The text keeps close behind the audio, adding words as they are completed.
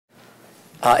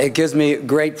It gives me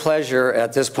great pleasure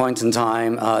at this point in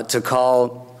time to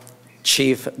call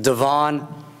Chief Devon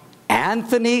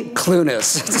Anthony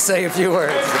Clunis to say a few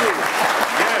words. Thank you.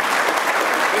 Yes.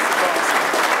 This is awesome.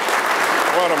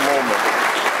 What a moment.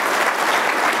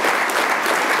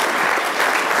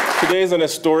 Today is an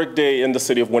historic day in the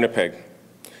city of Winnipeg.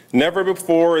 Never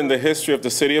before in the history of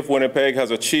the city of Winnipeg has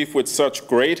a chief with such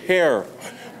great hair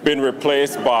been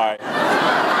replaced by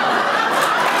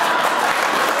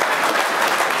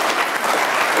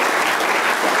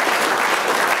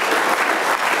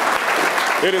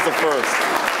It is a first.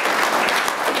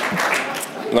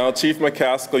 Now, Chief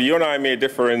McCaskill, you and I may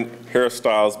differ in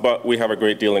hairstyles, but we have a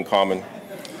great deal in common.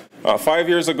 5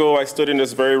 years ago, I stood in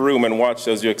this very room and watched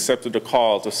as you accepted the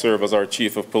call to serve as our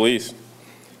Chief of Police.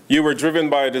 You were driven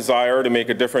by a desire to make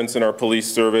a difference in our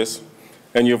police service,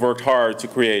 and you've worked hard to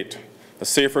create a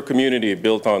safer community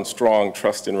built on strong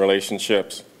trust in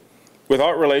relationships.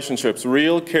 Without relationships,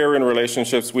 real care in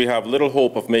relationships, we have little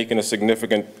hope of making a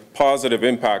significant positive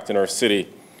impact in our city.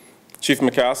 Chief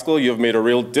McCaskill, you have made a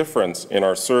real difference in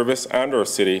our service and our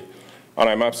city, and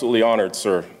I'm absolutely honored,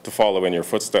 sir, to follow in your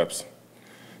footsteps.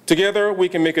 Together, we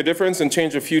can make a difference and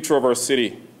change the future of our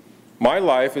city. My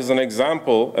life is an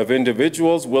example of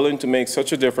individuals willing to make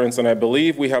such a difference, and I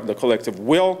believe we have the collective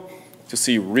will to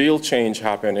see real change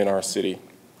happen in our city.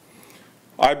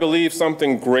 I believe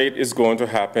something great is going to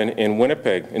happen in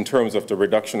Winnipeg in terms of the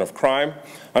reduction of crime,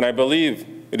 and I believe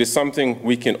it is something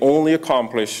we can only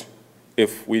accomplish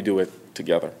if we do it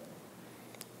together.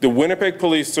 The Winnipeg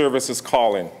Police Service is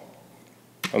calling,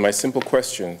 and my simple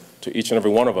question to each and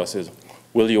every one of us is,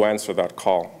 will you answer that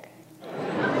call?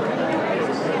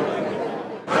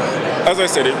 As I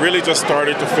said, it really just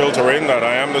started to filter in that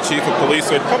I am the Chief of Police,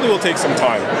 so it probably will take some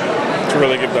time to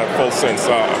really give that full sense.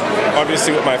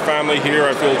 Obviously with my family here,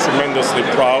 I feel tremendously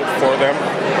proud for them.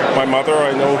 My mother,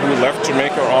 I know, who left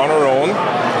Jamaica on her own.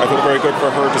 I feel very good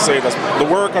for her to say that the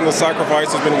work and the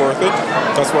sacrifice has been worth it.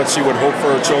 That's what she would hope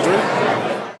for her children.